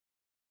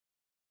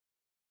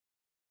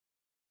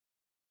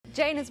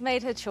Jane has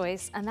made her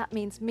choice, and that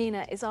means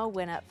Minna is our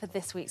winner for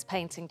this week's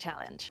painting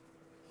challenge.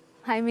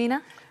 Hi,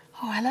 Minna.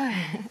 Oh, hello.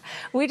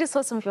 We just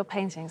saw some of your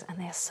paintings, and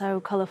they're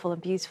so colourful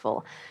and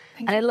beautiful.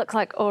 Thank you. It looks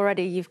like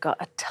already you've got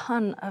a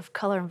ton of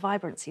colour and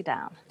vibrancy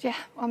down. Yeah,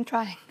 I'm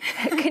trying.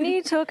 Can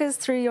you talk us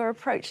through your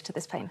approach to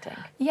this painting?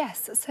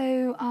 Yes,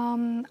 so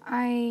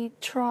I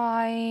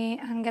try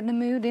and get the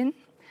mood in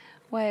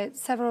with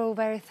several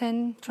very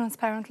thin,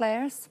 transparent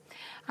layers.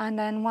 And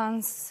then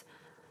once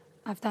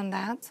I've done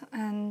that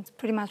and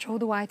pretty much all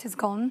the white is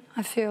gone,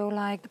 I feel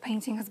like the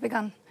painting has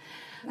begun.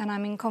 And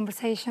I'm in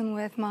conversation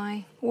with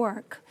my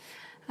work.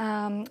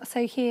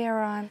 So here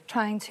I'm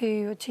trying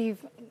to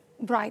achieve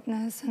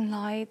brightness and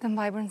light and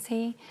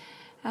vibrancy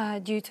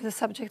due to the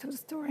subject of the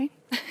story.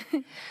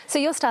 So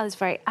your style is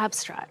very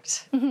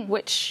abstract,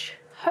 which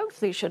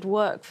hopefully should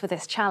work for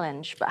this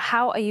challenge. But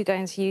how are you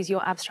going to use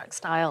your abstract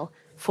style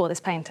for this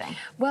painting?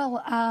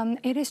 Well,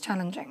 it is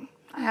challenging,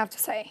 I have to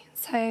say.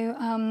 So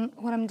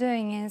what I'm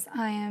doing is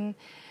I am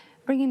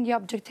bringing the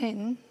object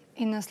in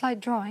a slight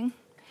drawing,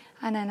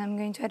 and then I'm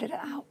going to edit it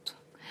out.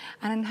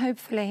 And then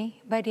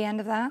hopefully by the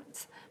end of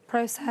that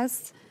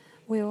process,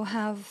 we will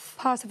have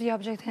part of the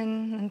object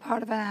in and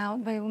part of it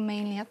out, but it will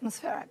mainly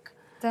atmospheric.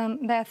 There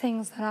are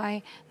things that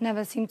I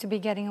never seem to be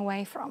getting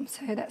away from.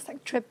 So that's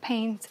like drip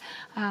paint,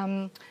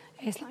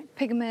 it's like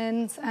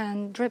pigments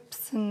and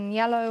drips and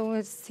yellow.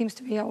 It seems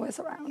to be always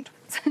around.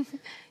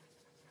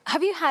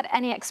 Have you had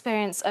any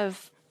experience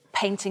of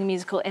painting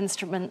musical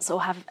instruments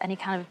or have any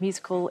kind of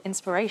musical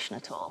inspiration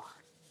at all?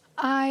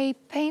 I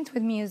paint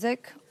with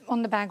music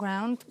on the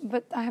background,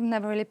 but I have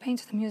never really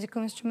painted a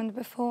musical instrument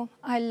before.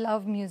 I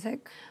love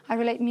music. I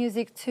relate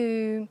music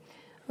to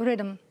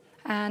rhythm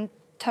and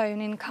tone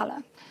in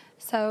colour.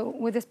 So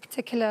with this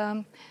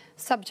particular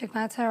subject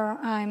matter,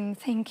 I'm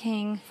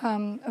thinking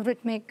from a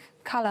rhythmic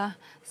colour.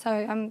 So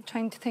I'm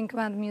trying to think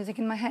about the music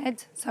in my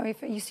head. So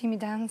if you see me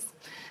dance,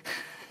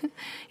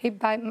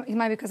 it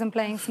might be because I'm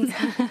playing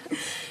something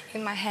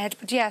in my head.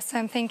 But yes,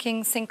 I'm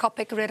thinking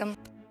syncopic rhythm.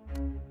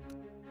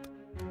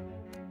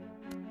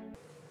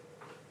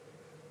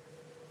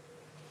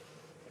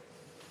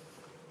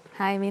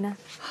 Hi, Minna.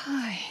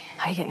 Hi.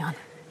 How are you getting on?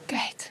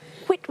 Great.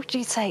 Which would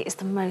you say is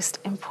the most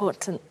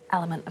important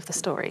element of the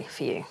story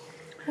for you?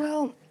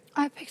 Well,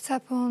 I picked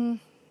up on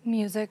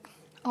music,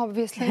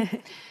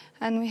 obviously.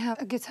 And we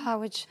have a guitar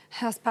which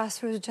has passed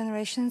through the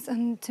generations,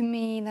 and to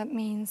me that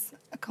means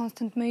a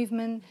constant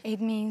movement.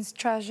 It means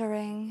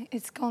treasuring.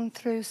 It's gone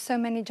through so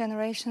many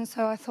generations,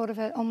 so I thought of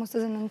it almost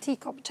as an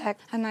antique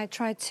object, and I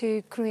tried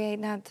to create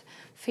that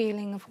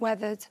feeling of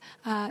weathered.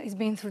 It's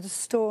been through the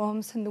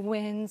storms and the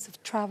winds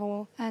of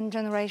travel and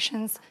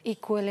generations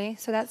equally,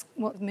 so that's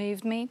what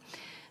moved me.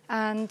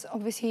 And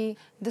obviously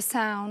the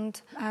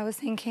sound, I was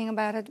thinking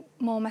about it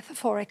more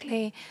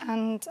metaphorically.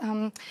 And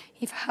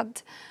if I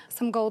had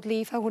some gold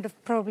leaf, I would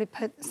have probably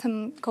put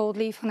some gold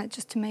leaf on it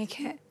just to make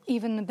it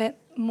even a bit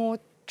more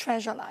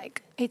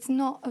treasure-like. It's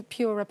not a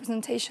pure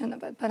representation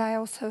of it, but I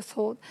also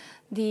thought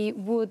the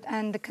wood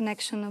and the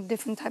connection of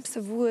different types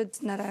of woods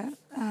that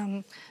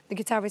the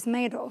guitar is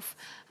made of.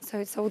 So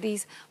it's all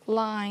these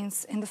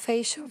lines in the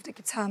fascia of the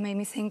guitar made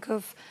me think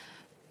of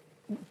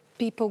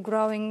people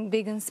growing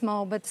big and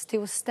small, but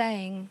still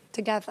staying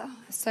together.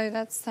 So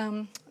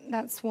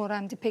that's what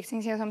I'm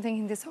depicting here. So I'm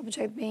thinking this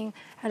object being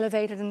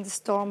elevated in the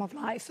storm of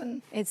life,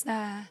 and it's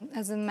there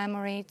as a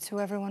memory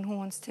to everyone who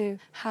wants to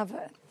have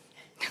it.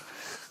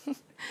 Here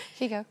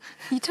you go.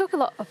 You talk a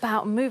lot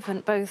about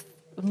movement, both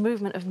the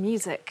movement of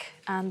music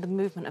and the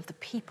movement of the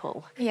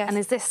people. Yes. And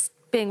is this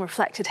being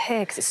reflected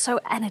here? Because it's so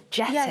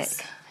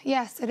energetic.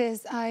 Yes, it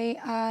is.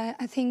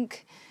 I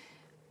think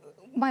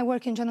my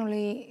work in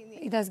generally,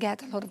 it does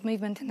get a lot of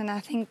movement in, and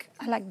I think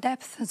I like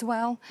depth as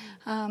well,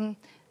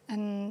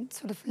 and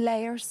sort of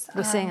layers.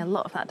 We're seeing a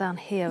lot of that down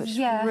here, which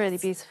is really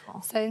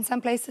beautiful. So in some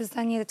places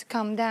I needed to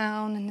come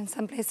down, and in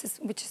some places,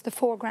 which is the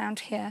foreground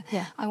here,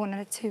 I wanted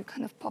it to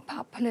kind of pop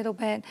up a little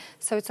bit.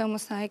 So it's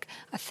almost like,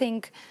 I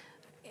think,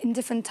 in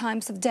different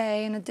times of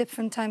day and at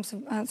different times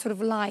of sort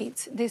of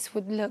light, this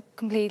would look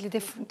completely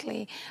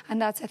differently.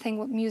 And that's, I think,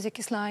 what music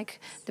is like,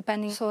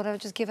 depending, sort of,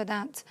 just give it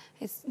that.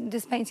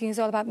 This painting is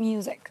all about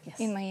music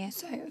in my ear,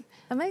 so.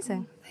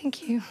 Amazing.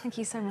 Thank you. Thank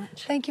you so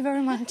much. Thank you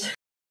very much.